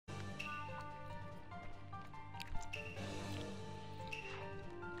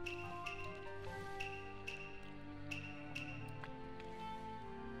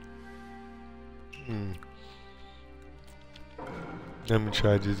Hmm. Let me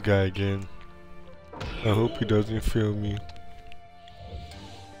try this guy again. I hope he doesn't fail me.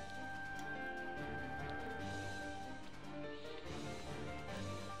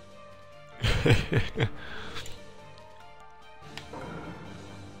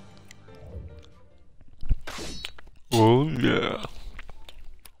 Oh yeah.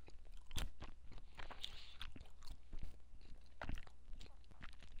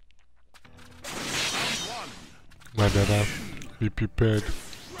 My dada, be prepared.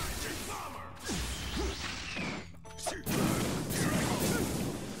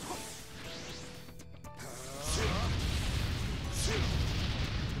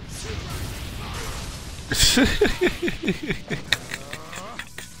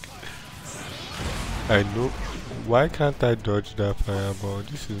 I know. Why can't I dodge that fireball?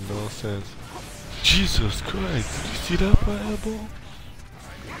 This is nonsense. Jesus Christ, did you see that fireball?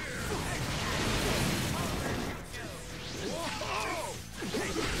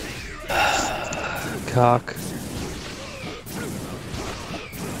 Cock.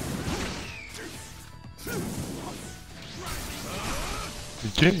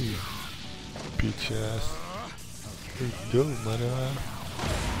 Get you, bitch ass. There you go, mother.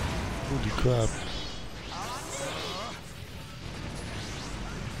 Holy crap.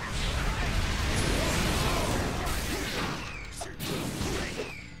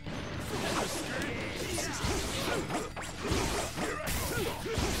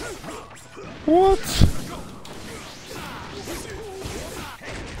 What?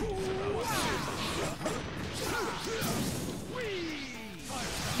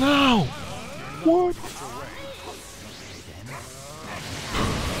 Now! What?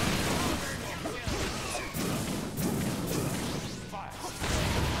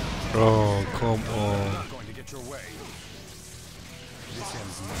 Oh, come on.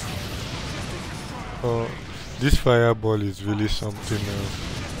 Oh, this fireball is really something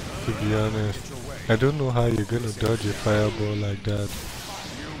else, to be honest. I don't know how you're gonna dodge a fireball like that.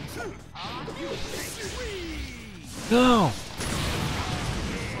 No!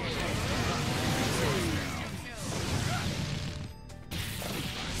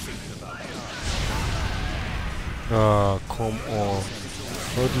 Ah, come on.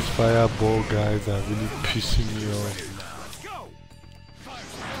 All these fireball guys are really pissing me off.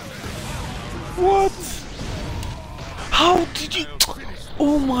 What? How did you...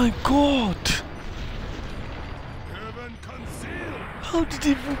 Oh my god! How did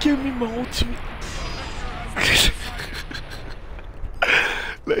he even give me my ultimate?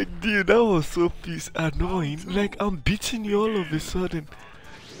 Like, dude, that was so annoying. Like, I'm beating you all of a sudden.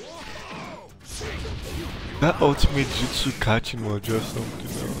 That ultimate jutsu catching was just something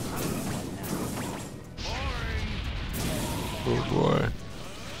else. Oh boy.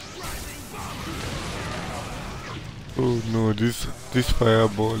 Oh no, this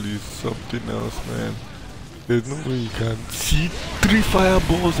fireball is something else, man. There's no way you can see 3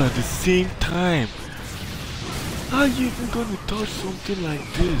 fireballs at the same time. How are you even gonna touch something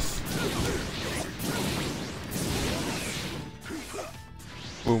like this?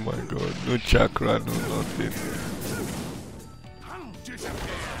 Oh my god, no chakra, no nothing.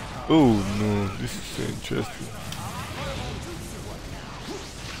 Oh no, this is so interesting.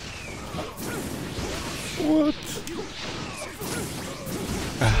 What?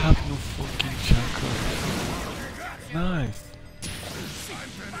 I have no fucking chakra. Nice.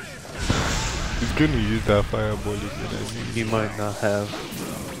 He's gonna use that fireball again, I think. You might not have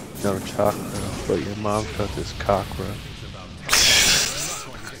no chakra, but your mom's got this cockra.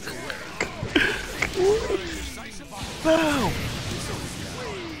 No!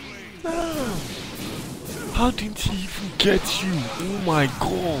 No! How didn't he even get you? Oh my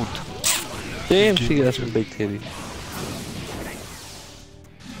god! Damn, she got some big titties.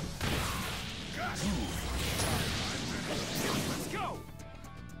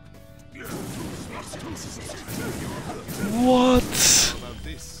 What?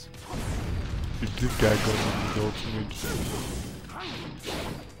 If this guy got his ultimate.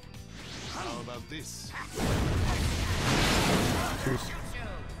 How about this?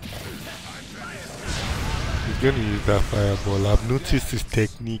 He's gonna use that fireball. I've noticed his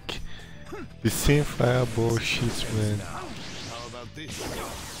technique. The same fireball shit, man. How about this?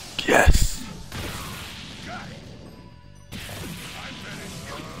 Yes!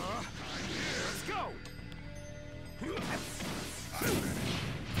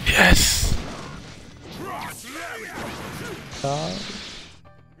 Yes!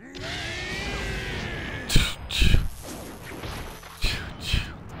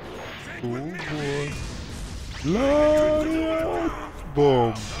 Oh boy. Glorious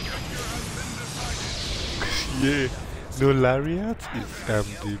bomb. Yeah. No, lariat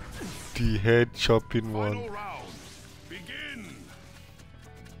is the head chopping one. Final round. Begin.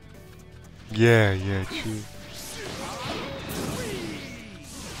 Yeah, yeah, true.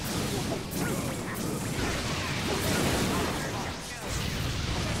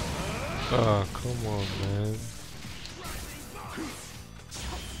 Oh, come on, man.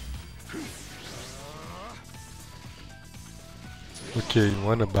 Okay, you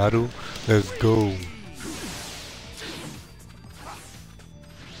want a battle? Let's go.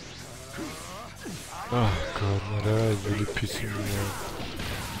 Oh god, Madara is really pissing me off.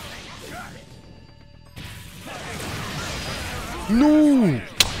 No!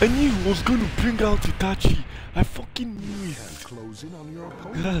 I knew he was gonna bring out Itachi. I fucking knew it. Close in on your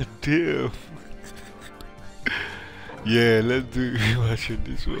opponent. God damn. Yeah, let's do watching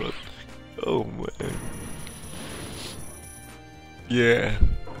this one. Oh man. Yeah.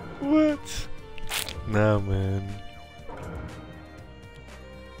 What? Nah, man.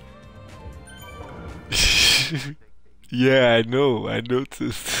 Yeah, I know. I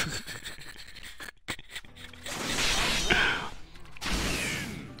noticed.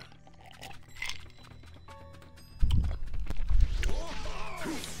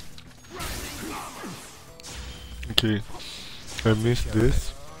 Okay, I missed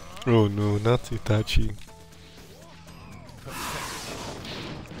this. Oh no, not Itachi.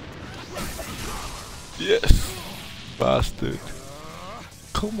 Yes, bastard.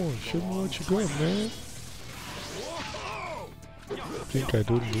 Come on, show me what you got, man. Think I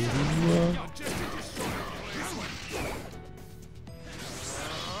don't know who you are?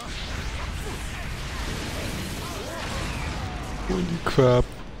 Holy crap.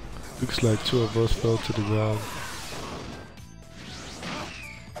 Looks like two of us fell to the ground.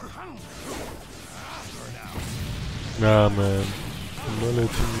 Nah, man. I'm not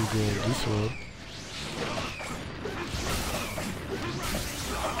letting you go on this one.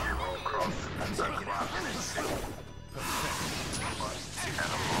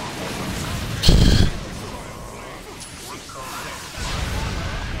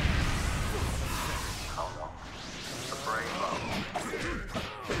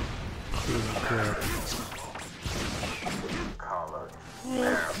 Holy crap.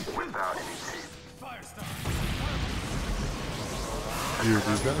 Dude,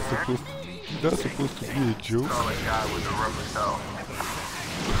 is that supposed to be a joke?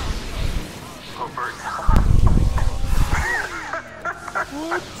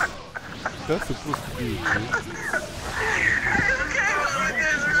 What? That's supposed to be a joke?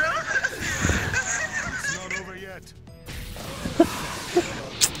 It's not over yet.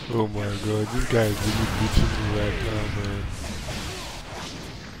 Oh my god, this guy is really beating me right now, man.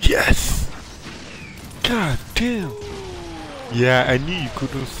 Yes! God damn! Yeah, I knew you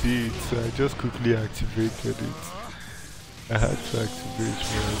couldn't see it, so I just quickly activated it. I had to activate,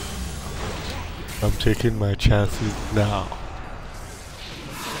 man. I'm taking my chances now.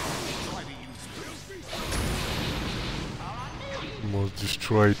 You must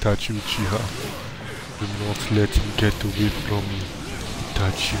destroy Itachi Uchiha. Do not let him get away from me.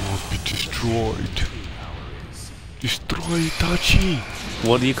 Itachi must be destroyed. Destroy Itachi!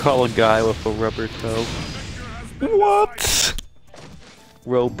 What do you call a guy with a rubber toe? What?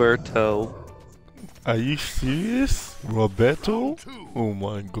 Roberto. Are you serious? Roberto? Oh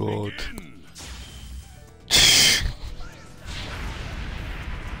my god.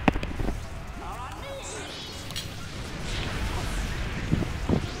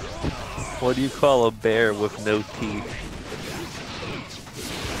 What do you call a bear with no teeth?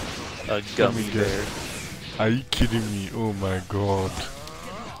 A gummy bear. Are you kidding me? Oh my god.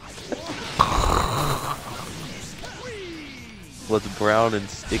 What's brown and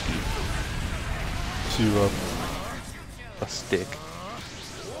sticky? Syrup. A stick.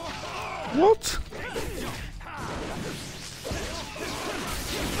 What?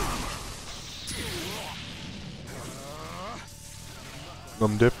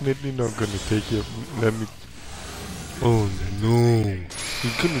 I'm definitely not gonna take it. Let me. Oh no.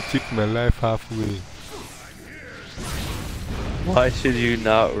 He's gonna take my life halfway. Why should you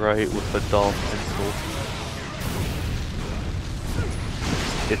not write with a dull pencil?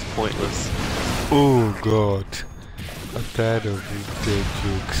 It's pointless. Oh god. I'm tired of these dead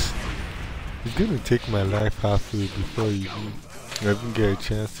jokes. He's gonna take my life halfway before I even get a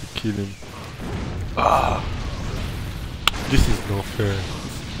chance to kill him. Ah. This is not fair.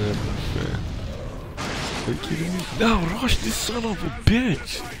 This is never fair. Are you kidding me? Now rush this son of a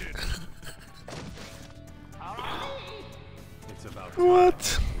bitch! What?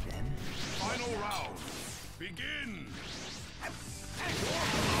 Final round. Begin.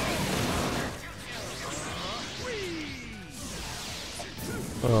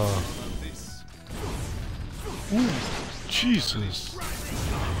 Ah. Ooh, Jesus.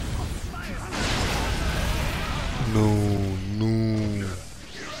 No, no.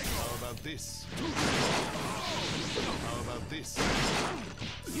 How about this? How about this?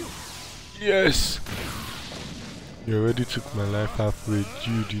 Yes. You already took my life halfway.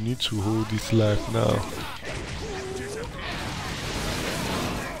 Dude, you need to hold this life now.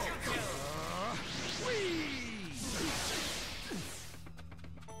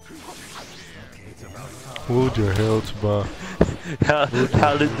 Hold your health bar. How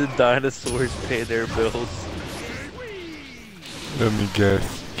did the dinosaurs pay their bills? Let me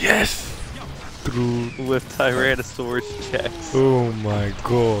guess. Yes! Through. With Tyrannosaurus checks. Oh my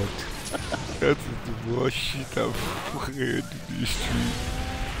god. That is the worst shit I've heard in this street.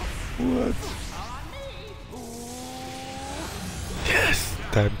 What? Yes!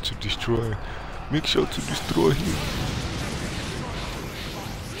 Time to destroy. Make sure to destroy him.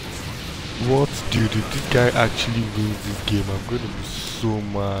 What, dude? If this guy actually wins this game, I'm gonna be so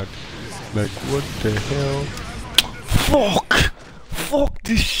mad. Like, what the hell? Fuck! Fuck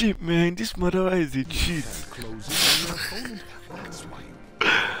this shit, man. This Madara is a cheat.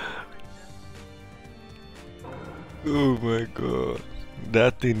 Oh my god.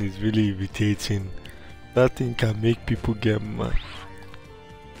 That thing is really irritating. That thing can make people get mad.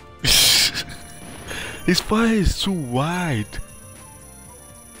 His fire is too wide.